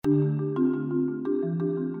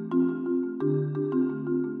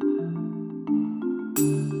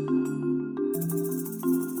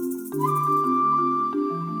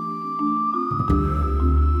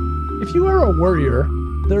a warrior,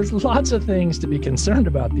 there's lots of things to be concerned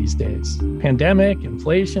about these days. Pandemic,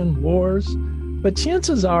 inflation, wars. But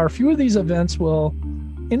chances are few of these events will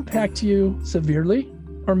impact you severely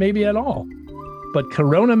or maybe at all. But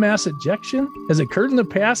corona mass ejection has occurred in the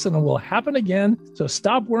past and it will happen again. So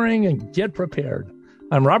stop worrying and get prepared.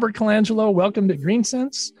 I'm Robert Colangelo. Welcome to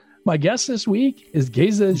GreenSense. My guest this week is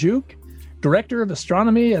Geza Juk, Director of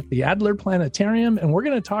Astronomy at the Adler Planetarium, and we're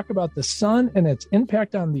going to talk about the sun and its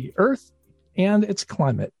impact on the Earth and its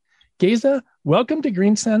climate. Geza, welcome to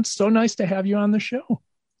GreenSense. So nice to have you on the show.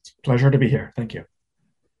 It's a pleasure to be here. Thank you.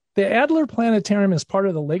 The Adler Planetarium is part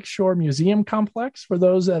of the Lakeshore Museum Complex for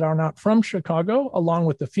those that are not from Chicago, along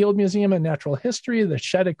with the Field Museum of Natural History, the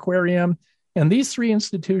Shedd Aquarium, and these three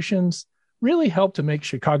institutions really help to make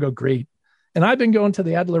Chicago great. And I've been going to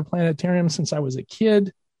the Adler Planetarium since I was a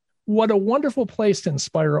kid. What a wonderful place to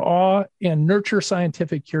inspire awe and nurture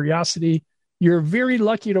scientific curiosity. You're very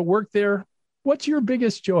lucky to work there. What's your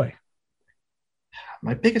biggest joy?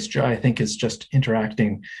 My biggest joy, I think, is just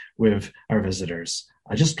interacting with our visitors.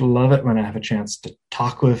 I just love it when I have a chance to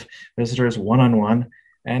talk with visitors one-on-one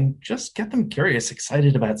and just get them curious,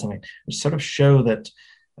 excited about something, and sort of show that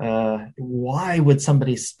why would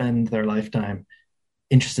somebody spend their lifetime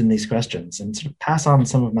interested in these questions, and sort of pass on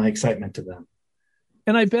some of my excitement to them.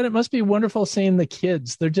 And I bet it must be wonderful seeing the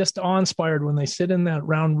kids. They're just awe-inspired when they sit in that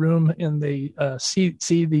round room and they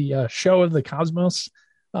see the show of the cosmos.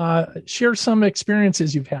 Share some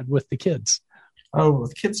experiences you've had with the kids. Oh,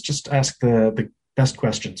 the kids just ask the best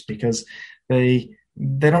questions because they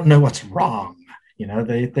don't know what's wrong. You know,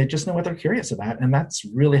 they just know what they're curious about. And that's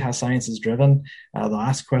really how science is driven. They'll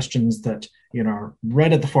ask questions that, are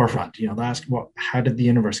right at the forefront. They'll ask, well, how did the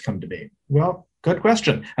universe come to be? Well, good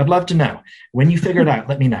question. I'd love to know. When you figure it out,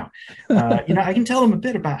 let me know. I can tell them a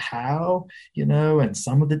bit about how, and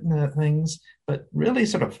some of the things, but really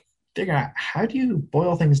sort of figure out how do you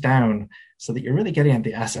boil things down so that you're really getting at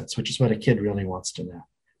the essence, which is what a kid really wants to know.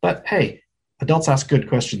 But hey, adults ask good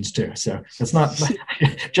questions too. So it's not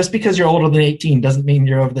just because you're older than 18 doesn't mean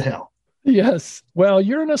you're over the hill. Yes. Well,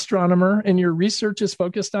 you're an astronomer and your research is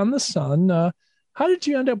focused on the sun. How did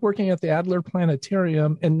you end up working at the Adler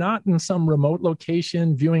Planetarium and not in some remote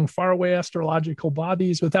location viewing faraway astrological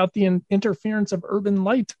bodies without the interference of urban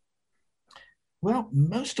light? Well,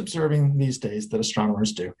 most observing these days that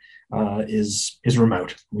astronomers do is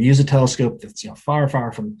remote. We use a telescope that's far,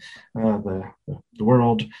 far from the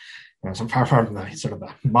world, so far, far from the sort of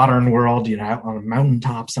the modern world, out on a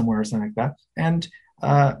mountaintop somewhere or something like that. And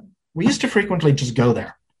we used to frequently just go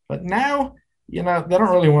there, but now they don't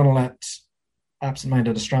really want to let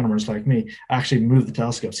absent-minded astronomers like me actually move the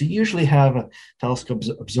telescope. So you usually have a telescope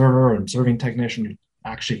observer or observing technician who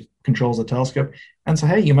actually controls the telescope. And so,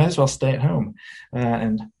 hey, you might as well stay at home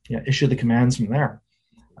and issue the commands from there.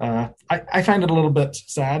 I find it a little bit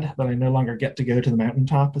sad that I no longer get to go to the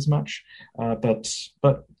mountaintop as much. But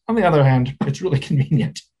on the other hand, it's really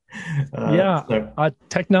convenient.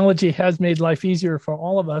 Technology has made life easier for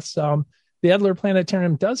all of us. The Adler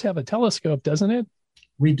Planetarium does have a telescope, doesn't it?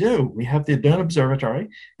 We do. We have the Adona Observatory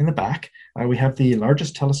in the back. We have the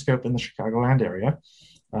largest telescope in the Chicagoland area.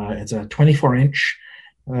 It's a 24-inch,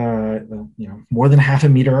 more than half a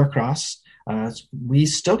meter across. We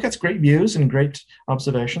still get great views and great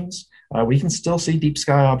observations. We can still see deep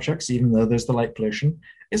sky objects, even though there's the light pollution.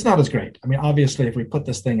 It's not as great. I mean, obviously, if we put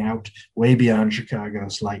this thing out way beyond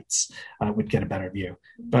Chicago's lights, we'd get a better view.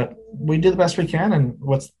 But we do the best we can. And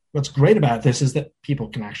what's great about this is that people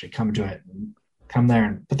can actually come to it and come there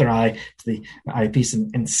and put their eye to the eyepiece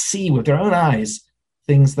and see with their own eyes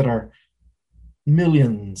things that are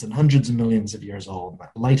millions and hundreds of millions of years old.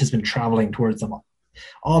 Light has been traveling towards them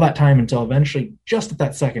all that time until eventually, just at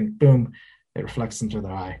that second, boom, it reflects into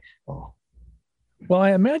their eye. Oh. Well,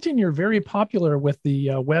 I imagine you're very popular with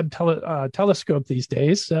the Webb telescope these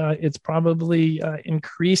days. It's probably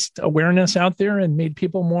increased awareness out there and made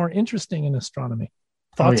people more interesting in astronomy.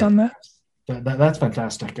 Thoughts on that? That's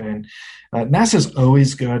fantastic. And NASA's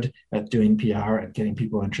always good at doing PR and getting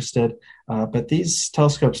people interested. But these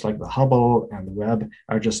telescopes like the Hubble and the Webb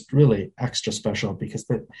are just really extra special because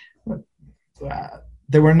there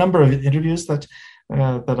were a number of interviews that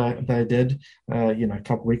I did, a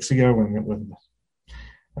couple weeks ago when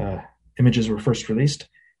images were first released.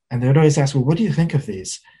 And they would always ask, well, what do you think of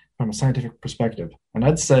these from a scientific perspective? And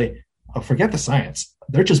I'd say, oh, forget the science.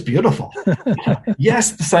 They're just beautiful.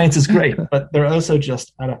 Yes, the science is great, but they're also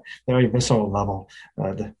just at a very visceral level.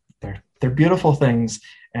 They're beautiful things,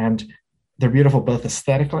 and they're beautiful both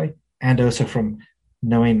aesthetically and also from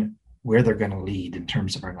knowing where they're going to lead in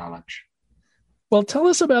terms of our knowledge. Well, tell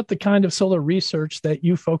us about the kind of solar research that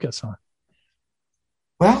you focus on.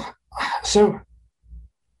 Well, So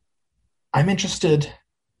I'm interested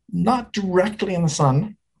not directly in the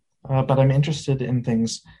sun, but I'm interested in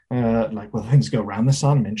things like things go around the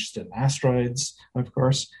sun. I'm interested in asteroids, of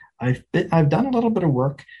course. I've done a little bit of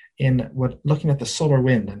work in looking at the solar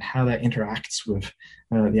wind and how that interacts with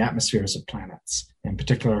the atmospheres of planets. In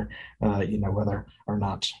particular, whether or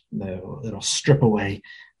not it'll strip away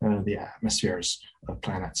the atmospheres of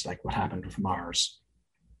planets, like what happened with Mars.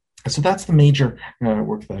 So that's the major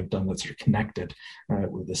work that I've done that's sort of connected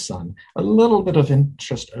with the sun. A little bit of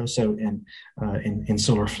interest also in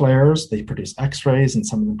solar flares. They produce X-rays, and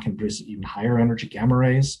some of them can produce even higher energy gamma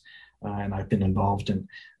rays. And I've been involved in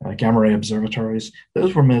gamma ray observatories.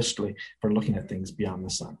 Those were mostly for looking at things beyond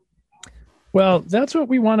the sun. Well, that's what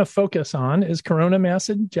we want to focus on is corona mass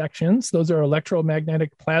ejections. Those are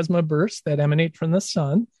electromagnetic plasma bursts that emanate from the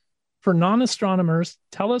sun. For non-astronomers,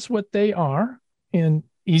 tell us what they are in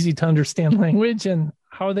easy to understand language and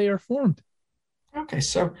how they are formed. Okay,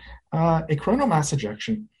 so a coronal mass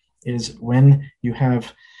ejection is when you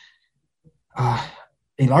have a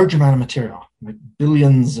large amount of material, like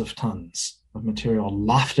billions of tons of material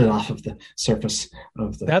lofted off of the surface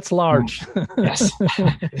of the... That's large. Yes.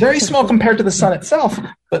 Very small compared to the sun itself,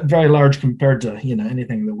 but very large compared to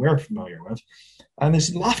anything that we're familiar with. And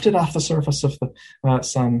it's lofted off the surface of the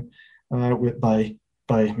sun by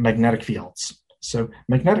magnetic fields. So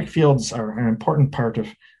magnetic fields are an important part of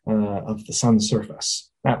the sun's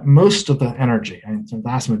surface. Now, most of the energy, and the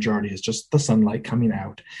vast majority, is just the sunlight coming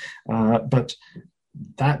out. But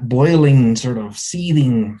that boiling, sort of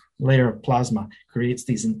seething layer of plasma creates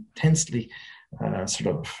these intensely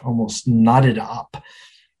sort of almost knotted up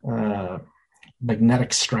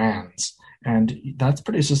magnetic strands. And that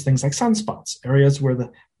produces things like sunspots, areas where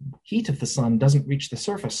the heat of the sun doesn't reach the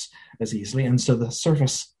surface as easily. And so the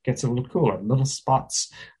surface gets a little cooler, little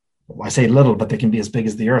spots. Well, I say little, but they can be as big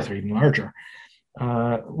as the Earth or even larger,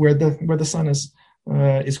 where the sun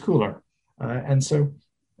is cooler. And so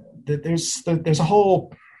there's a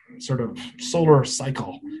whole sort of solar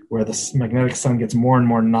cycle where the magnetic sun gets more and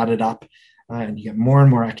more knotted up, and you get more and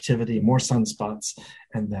more activity, more sunspots,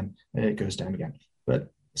 and then it goes down again.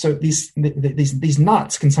 But so these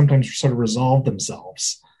knots can sometimes sort of resolve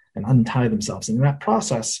themselves and untie themselves. And in that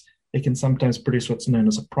process, it can sometimes produce what's known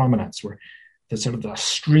as a prominence, where there's sort of the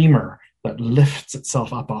streamer that lifts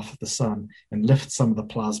itself up off of the sun and lifts some of the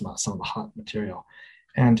plasma, some of the hot material.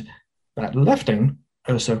 And that lifting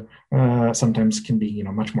also sometimes can be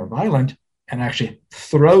much more violent and actually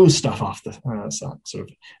throws stuff off the sun, sort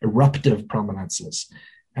of eruptive prominences.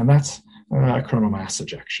 And that's a coronal mass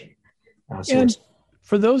ejection. And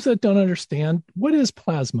for those that don't understand, what is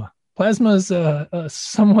plasma? Plasma is a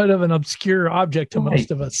somewhat of an obscure object to most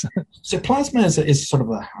of us. So plasma is sort of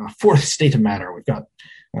a fourth state of matter. We've got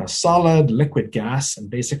solid, liquid, gas, and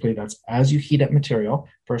basically that's as you heat up material.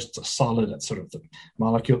 First, it's a solid. It's sort of the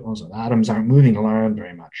molecules and atoms aren't moving around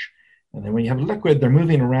very much. And then when you have liquid, they're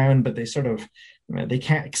moving around, but they sort of they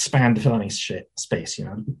can't expand to fill any space.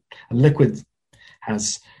 A liquid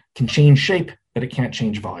can change shape, but it can't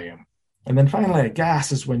change volume. And then finally, a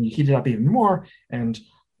gas is when you heat it up even more, and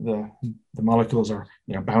the molecules are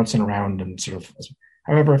bouncing around and sort of.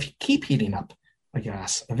 However, if you keep heating up a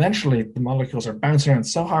gas, eventually the molecules are bouncing around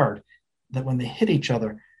so hard that when they hit each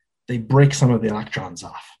other, they break some of the electrons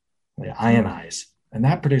off. They ionize, and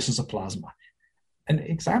that produces a plasma. An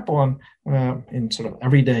example in sort of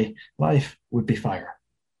everyday life would be fire.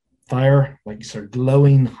 Fire, like sort of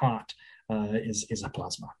glowing hot, is a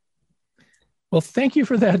plasma. Well, thank you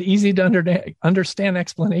for that easy to understand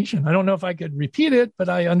explanation. I don't know if I could repeat it, but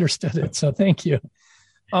I understood it. So thank you.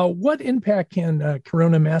 What impact can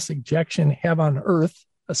corona mass ejection have on Earth,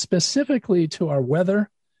 specifically to our weather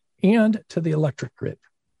and to the electric grid?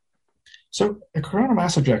 So a corona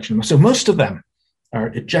mass ejection, so most of them are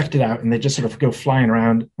ejected out and they just sort of go flying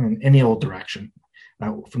around in any old direction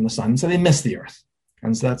from the sun. So they miss the Earth.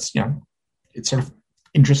 And so that's, it's sort of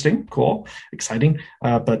interesting, cool, exciting,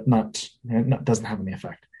 but doesn't have any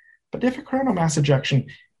effect. But if a coronal mass ejection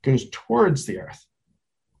goes towards the Earth,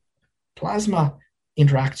 plasma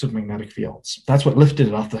interacts with magnetic fields. That's what lifted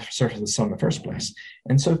it off the surface of the sun in the first place.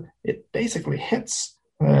 And so it basically hits,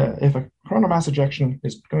 if a coronal mass ejection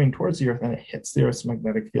is going towards the Earth and it hits the Earth's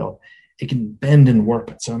magnetic field, it can bend and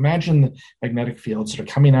warp it. So imagine the magnetic field sort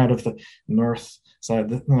of coming out of the north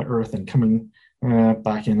side of the Earth and coming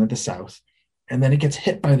back into the south. And then it gets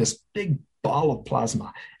hit by this big ball of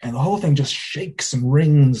plasma, and the whole thing just shakes and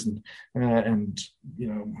rings and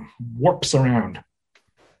warps around.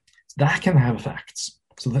 That can have effects.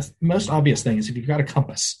 So the most obvious thing is if you've got a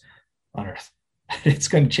compass on Earth, it's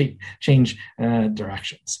going to change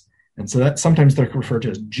directions. And so that sometimes they're referred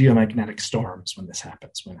to as geomagnetic storms when this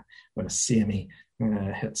happens, when a CME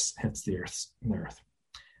hits the Earth.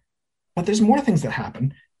 But there's more things that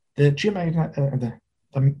happen. The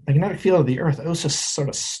magnetic field of the Earth also sort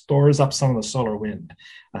of stores up some of the solar wind.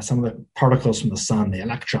 Some of the particles from the sun, the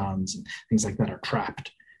electrons and things like that, are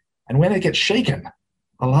trapped. And when it gets shaken,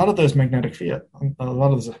 a lot of those magnetic field, a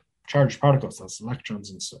lot of those charged particles, those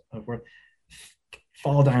electrons and so forth,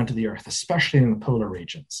 fall down to the Earth, especially in the polar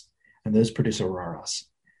regions. And those produce auroras.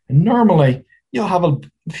 And normally, you'll have a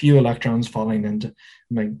few electrons falling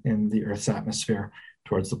in the Earth's atmosphere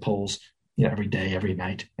towards the poles, every day, every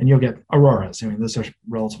night, and you'll get auroras. I mean, those are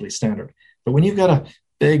relatively standard. But when you've got a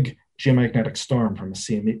big geomagnetic storm from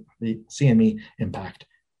the CME impact,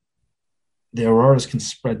 the auroras can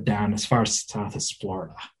spread down as far south as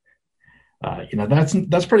Florida.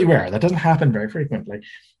 That's pretty rare. That doesn't happen very frequently,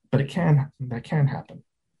 but that can happen.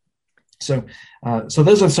 So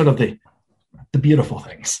those are sort of the beautiful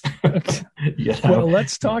things. Well,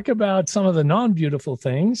 let's talk about some of the non-beautiful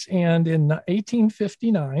things. And in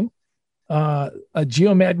 1859, a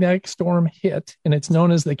geomagnetic storm hit, and it's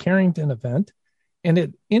known as the Carrington event, and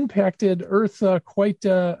it impacted Earth quite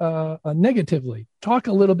negatively. Talk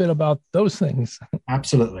a little bit about those things.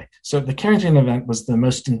 Absolutely. So the Carrington event was the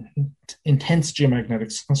most intense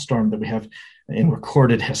geomagnetic storm that we have in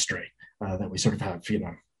recorded history, that we sort of have,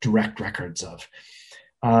 direct records of.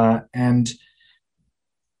 And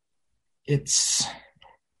its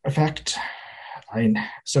effect,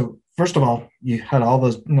 so first of all, you had all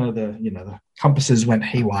those, the compasses went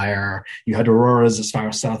haywire. You had auroras as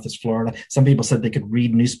far south as Florida. Some people said they could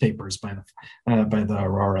read newspapers by the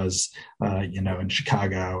auroras, in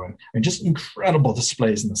Chicago, and just incredible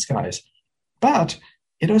displays in the skies. But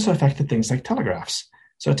it also affected things like telegraphs.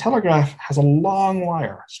 So a telegraph has a long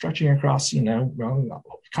wire stretching across,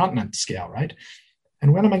 continent scale, right?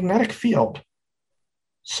 And when a magnetic field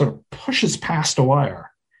sort of pushes past a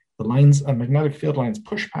wire, magnetic field lines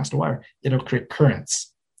push past a wire, it'll create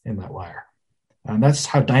currents in that wire. And that's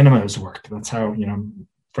how dynamos work. That's how,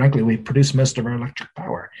 frankly, we produce most of our electric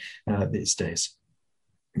power these days.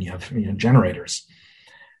 And you have generators.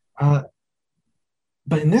 But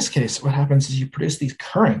in this case, what happens is you produce these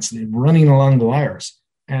currents running along the wires.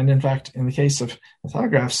 And in fact, in the case of the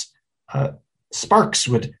telegraphs, sparks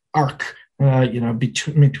would arc,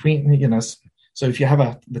 between. So if you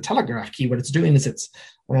have the telegraph key, what it's doing is it's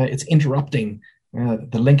interrupting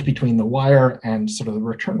the link between the wire and sort of the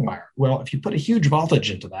return wire. Well, if you put a huge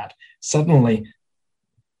voltage into that, suddenly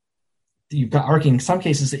you've got arcing. In some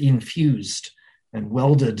cases, it even fused and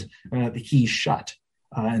welded the keys shut.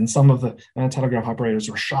 And some of the telegraph operators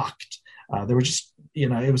were shocked. They were just,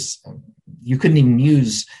 it was, you couldn't even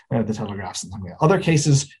use the telegraphs in some way. Other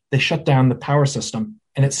cases, they shut down the power system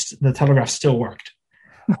and the telegraph still worked.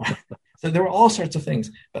 So there were all sorts of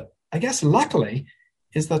things. But I guess luckily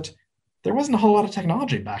is that there wasn't a whole lot of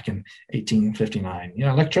technology back in 1859.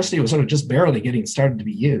 Electricity was sort of just barely getting started to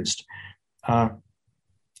be used.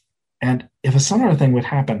 And if a similar thing would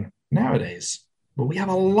happen nowadays, but we have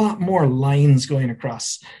a lot more lines going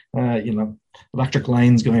across, electric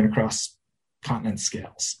lines going across continent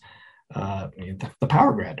scales, the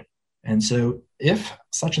power grid. And so if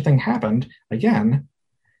such a thing happened again,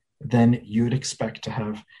 then you would expect to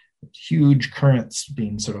have huge currents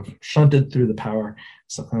being sort of shunted through the power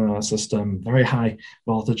system, very high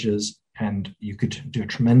voltages, and you could do a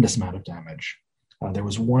tremendous amount of damage. There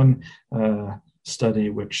was one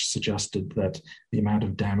study which suggested that the amount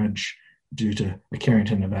of damage due to the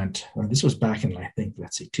Carrington event, this was back in,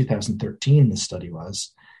 2013, the study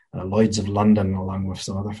was. Lloyd's of London, along with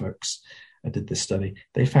some other folks, did this study.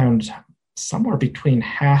 They found somewhere between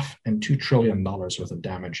 $500 and $2 trillion worth of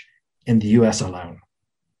damage in the US alone.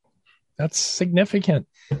 That's significant.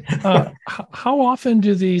 How often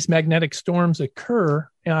do these magnetic storms occur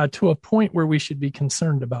to a point where we should be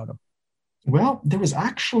concerned about them? Well, there was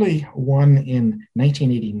actually one in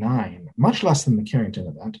 1989, much less than the Carrington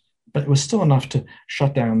event, but it was still enough to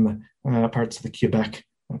shut down the parts of the Quebec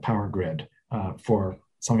power grid for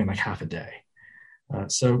something like half a day.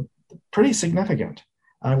 So pretty significant.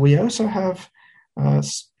 We also have,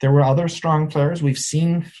 there were other strong flares. We've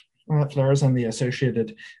seen flares on the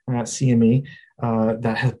associated CME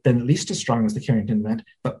that have been at least as strong as the Carrington event,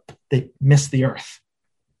 but they miss the Earth.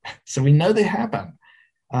 So we know they happen.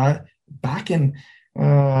 Back in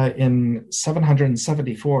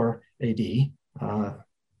 774 AD,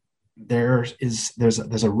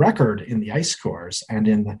 there's a record in the ice cores and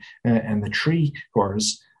in the tree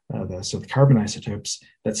cores, so the carbon isotopes,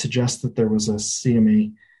 that suggest that there was a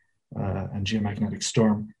CME and geomagnetic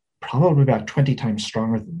storm probably about 20 times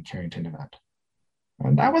stronger than the Carrington event.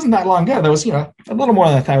 And that wasn't that long ago. That was, a little more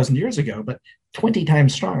than 1,000 years ago, but 20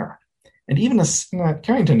 times stronger. And even a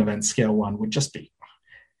Carrington event scale one would just be,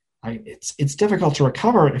 it's difficult to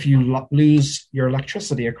recover if you lose your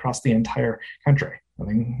electricity across the entire country,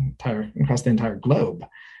 across the entire globe.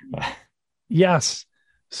 Yes.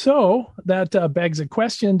 So that begs a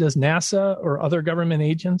question. Does NASA or other government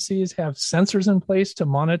agencies have sensors in place to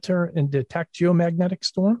monitor and detect geomagnetic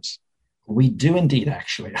storms? We do indeed,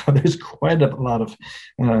 actually. There's quite a lot of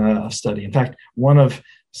study. In fact, one of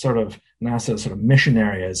sort of NASA's sort of mission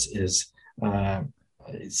areas is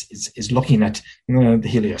looking at the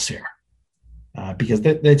heliosphere because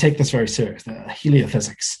they take this very serious. The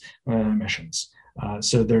heliophysics missions.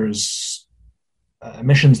 So there's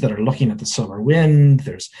missions that are looking at the solar wind.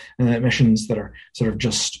 There's missions that are sort of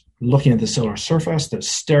just looking at the solar surface. There's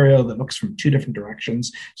stereo that looks from two different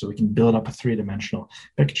directions, so we can build up a three-dimensional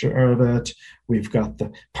picture of it. We've got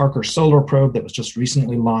the Parker Solar Probe that was just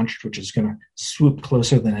recently launched, which is going to swoop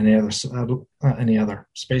closer than any other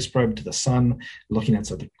space probe to the sun, looking at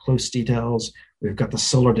sort of close details. We've got the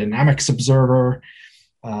Solar Dynamics Observer,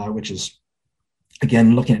 which is,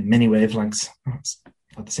 again, looking at many wavelengths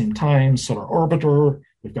at the same time. Solar Orbiter.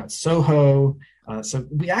 We've got SOHO. So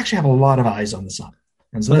we actually have a lot of eyes on the sun.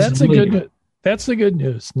 And so that's the good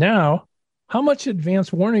news. Now, how much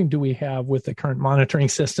advanced warning do we have with the current monitoring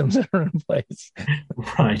systems that are in place?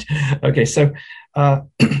 Right. Okay. So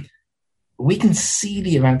we can see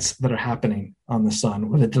the events that are happening on the sun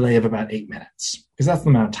with a delay of about 8 minutes, because that's the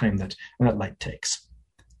amount of time that light takes.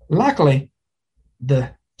 Luckily,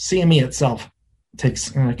 the CME itself takes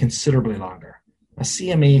considerably longer. A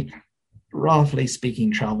CME, roughly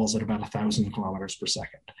speaking, travels at about 1,000 kilometers per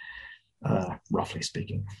second. Roughly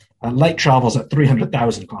speaking, light travels at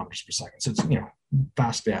 300,000 kilometers per second, so it's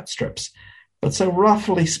vastly outstrips. But so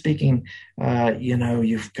roughly speaking,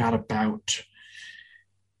 you've got about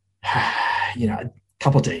a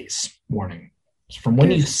couple days warning from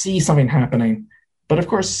when you see something happening. But of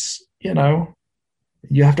course, you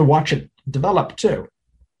have to watch it develop too.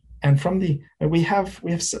 And from we have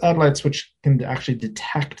satellites which can actually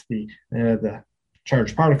detect the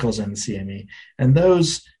charged particles in the CME, and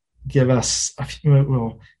those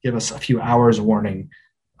will give us a few hours warning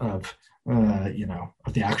of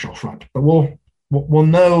the actual front. But we'll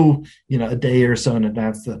know a day or so in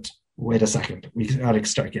advance that, wait a second, we got to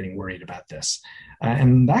start getting worried about this.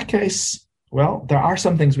 In that case, well, there are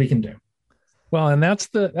some things we can do. Well, and that's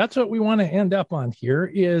what we want to end up on here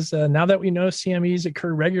is now that we know CMEs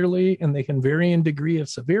occur regularly and they can vary in degree of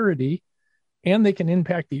severity and they can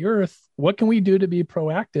impact the Earth, what can we do to be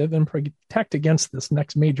proactive and protect against this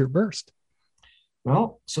next major burst?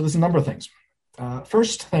 Well, so there's a number of things.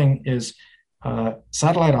 First thing is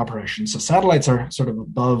satellite operations. So satellites are sort of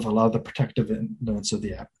above a lot of the protective influence of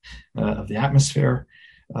the atmosphere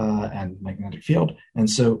and magnetic field. And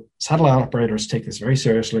so satellite operators take this very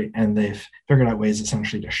seriously, and they've figured out ways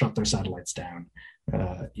essentially to shut their satellites down,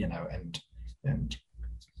 and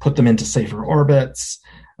put them into safer orbits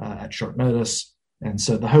at short notice. And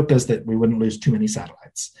so the hope is that we wouldn't lose too many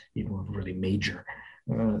satellites, even with really major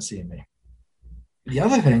CME. The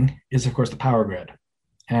other thing is, of course, the power grid.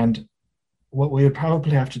 And what we would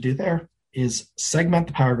probably have to do there is segment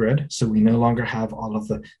the power grid so we no longer have all of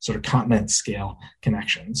the sort of continent scale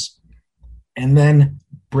connections, and then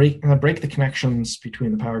break the connections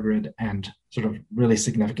between the power grid and sort of really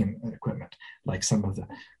significant equipment, like some of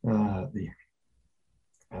the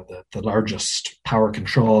largest power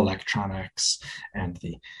control electronics and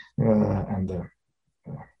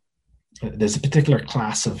there's a particular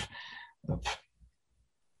class of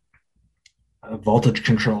voltage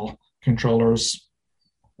controllers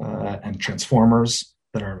and transformers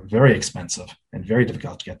that are very expensive and very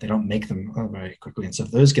difficult to get. They don't make them very quickly, and so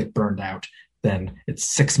if those get burned out, then it's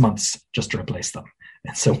 6 months just to replace them.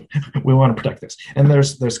 And so we want to protect this. And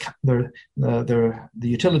the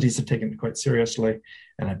utilities have taken it quite seriously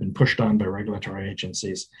and have been pushed on by regulatory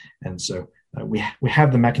agencies. And so we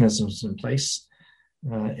have the mechanisms in place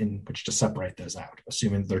in which to separate those out,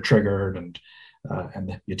 assuming they're triggered, and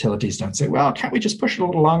the utilities don't say, well, can't we just push it a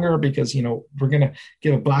little longer because we're going to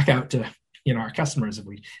give a blackout to our customers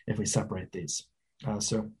if we separate these.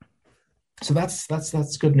 So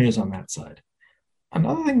that's good news on that side.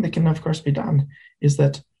 Another thing that can, of course, be done is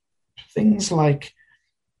that things like,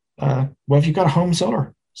 if you've got a home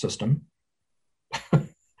solar system,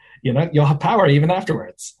 you'll have power even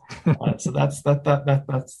afterwards. So that's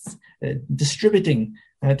distributing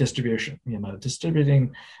distribution.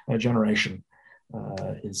 Distributing generation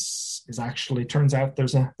is actually, turns out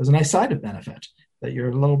there's a nice side of benefit, that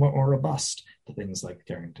you're a little bit more robust to things like the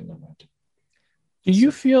Carrington event. Do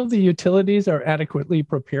you feel the utilities are adequately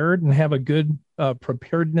prepared and have a good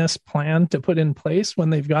preparedness plan to put in place when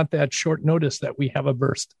they've got that short notice that we have a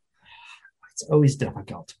burst? It's always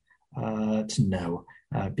difficult to know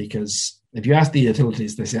because if you ask the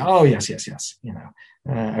utilities, they say, "Oh, yes, yes, yes,"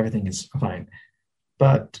 everything is fine.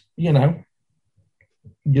 But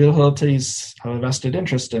utilities have a vested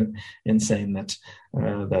interest in saying that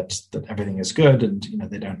everything is good and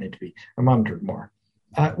they don't need to be monitored more.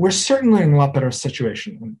 We're certainly in a lot better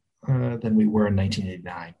situation than we were in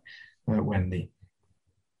 1989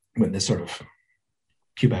 when this sort of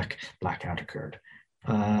Quebec blackout occurred.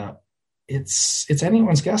 It's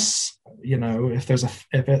anyone's guess, if there's a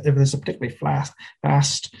particularly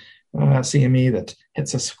fast CME that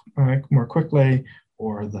hits us more quickly,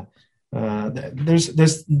 or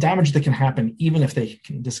there's damage that can happen even if they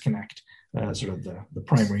can disconnect sort of the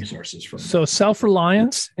primary sources from. So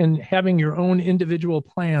self-reliance and having your own individual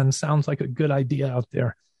plan sounds like a good idea out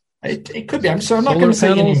there. It could be. I'm not going to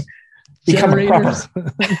say become a prepper,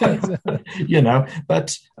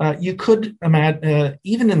 but you could imagine,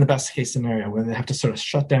 even in the best case scenario where they have to sort of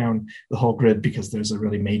shut down the whole grid because there's a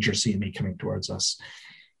really major CME coming towards us,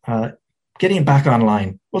 getting it back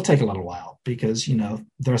online will take a little while because,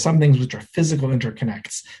 there are some things which are physical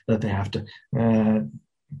interconnects that they have to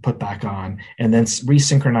put back on, and then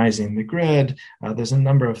resynchronizing the grid. There's a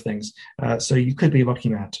number of things. So you could be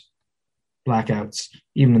looking at blackouts,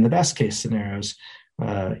 even in the best case scenarios,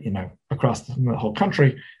 across the whole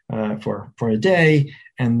country for a day,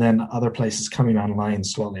 and then other places coming online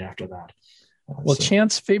slowly after that.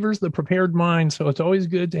 Chance favors the prepared mind, so it's always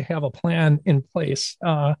good to have a plan in place.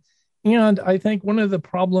 And I think one of the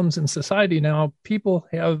problems in society now, people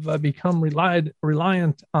have become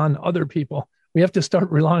reliant on other people. We have to start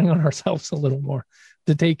relying on ourselves a little more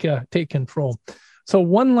to take control. So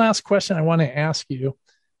one last question I want to ask you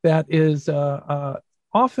that is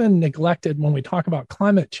often neglected when we talk about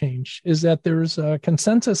climate change is that there's a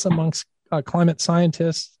consensus amongst climate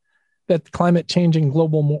scientists that climate change and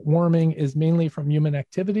global warming is mainly from human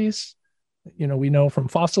activities. We know from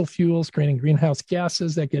fossil fuels creating greenhouse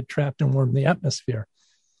gases that get trapped and warm the atmosphere.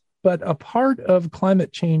 But a part of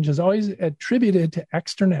climate change is always attributed to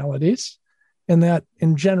externalities, and that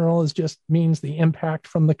in general just means the impact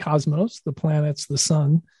from the cosmos, the planets, the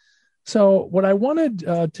sun. So what I wanted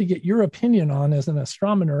to get your opinion on as an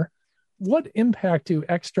astronomer, what impact do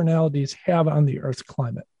externalities have on the Earth's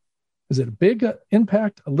climate? Is it a big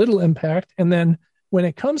impact, a little impact? And then when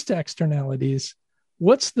it comes to externalities,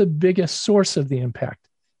 what's the biggest source of the impact?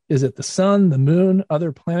 Is it the sun, the moon,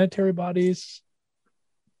 other planetary bodies?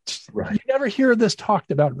 Right. You never hear this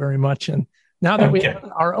talked about very much. And now that we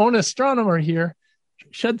have our own astronomer here,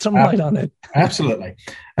 shed some light on it. Absolutely.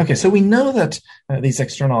 Okay, so we know that these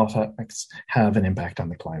external effects have an impact on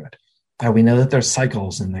the climate. We know that there's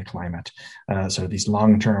cycles in the climate, so these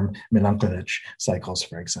long-term Milankovitch cycles,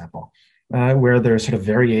 for example, where there are sort of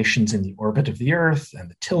variations in the orbit of the Earth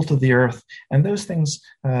and the tilt of the Earth, and those things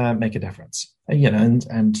make a difference. And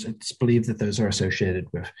it's believed that those are associated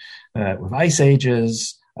with ice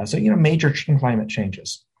ages, so major climate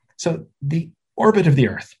changes. So the orbit of the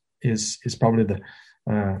Earth is probably the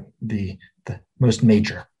most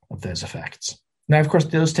major of those effects. Now, of course,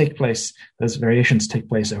 those variations take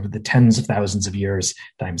place over the tens of thousands of years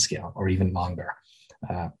timescale, or even longer.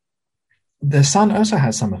 The sun also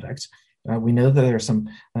has some effects. We know that there are some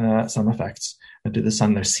effects to the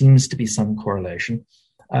sun. There seems to be some correlation,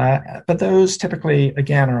 but those typically,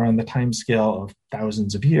 again, are on the timescale of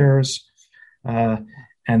thousands of years.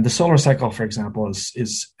 And the solar cycle, for example,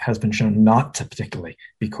 has been shown not to particularly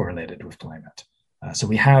be correlated with climate. So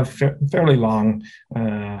we have fairly long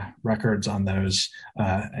records on those,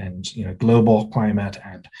 and global climate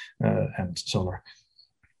and solar,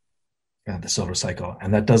 the solar cycle,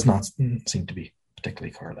 and that does not seem to be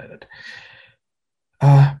particularly correlated.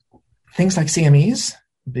 Things like CMEs,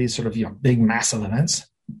 these sort of big massive events,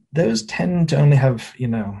 those tend to only have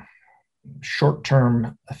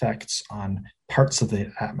short-term effects on parts of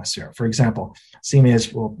the atmosphere. For example,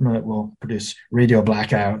 CMEs will produce radio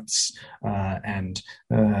blackouts, and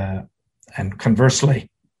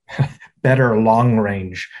conversely, better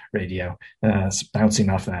long-range radio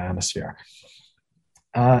bouncing off the atmosphere.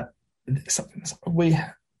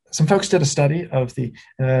 Some folks did a study of the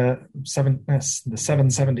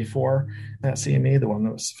 774 CME, the one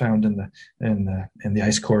that was found in the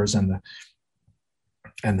ice cores and the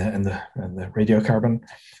radiocarbon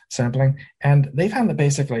sampling, and they found that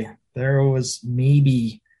basically there was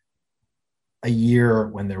maybe a year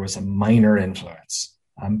when there was a minor influence,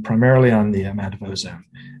 primarily on the amount of ozone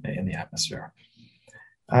in the atmosphere.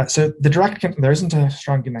 So there isn't a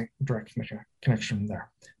strong direct connection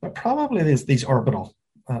there, but probably these orbital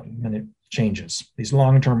changes, these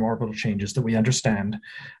long-term orbital changes that we understand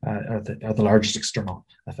are the largest external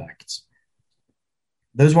effects.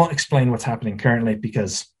 Those won't explain what's happening currently,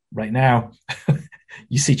 because right now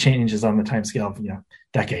you see changes on the timescale of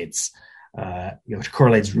decades, which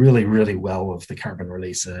correlates really, really well with the carbon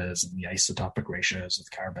releases and the isotopic ratios of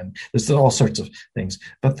carbon. There's all sorts of things,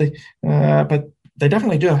 but they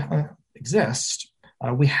definitely do exist.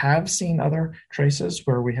 We have seen other traces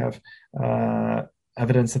where we have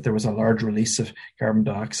evidence that there was a large release of carbon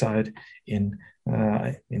dioxide in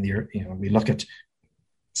the earth. We look at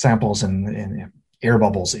samples in air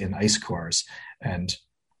bubbles in ice cores, and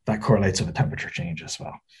that correlates with the temperature change as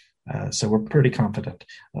well. So we're pretty confident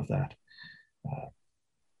of that.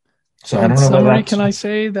 So I don't know. Summary, can I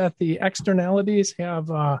say that the externalities have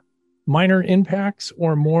minor impacts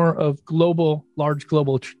or more of large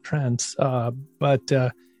global trends? But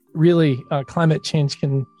really, climate change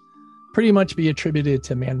can pretty much be attributed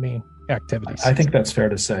to man-made activities. I think that's fair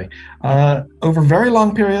to say. Over very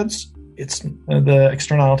long periods, the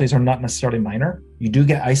externalities are not necessarily minor. You do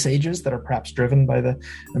get ice ages that are perhaps driven by the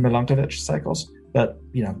Milankovitch cycles, but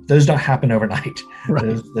those don't happen overnight.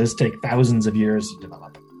 Right. Those take thousands of years to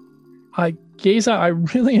develop. Geza, I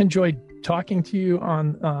really enjoyed talking to you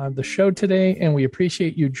on the show today, and we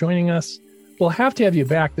appreciate you joining us. We'll have to have you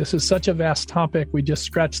back. This is such a vast topic. We just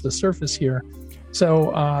scratched the surface here.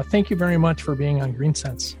 So thank you very much for being on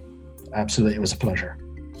GreenSense. Absolutely. It was a pleasure.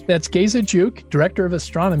 That's Geza Juk, Director of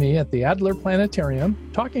Astronomy at the Adler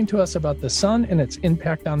Planetarium, talking to us about the sun and its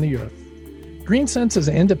impact on the Earth. GreenSense is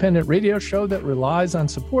an independent radio show that relies on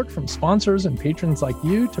support from sponsors and patrons like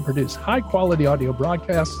you to produce high-quality audio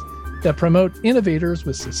broadcasts that promote innovators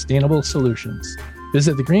with sustainable solutions.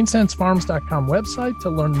 Visit the greensensefarms.com website to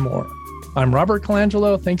learn more. I'm Robert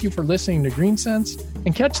Colangelo. Thank you for listening to GreenSense,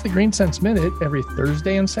 and catch the GreenSense Minute every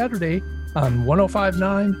Thursday and Saturday on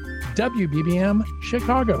 105.9 WBBM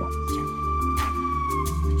Chicago.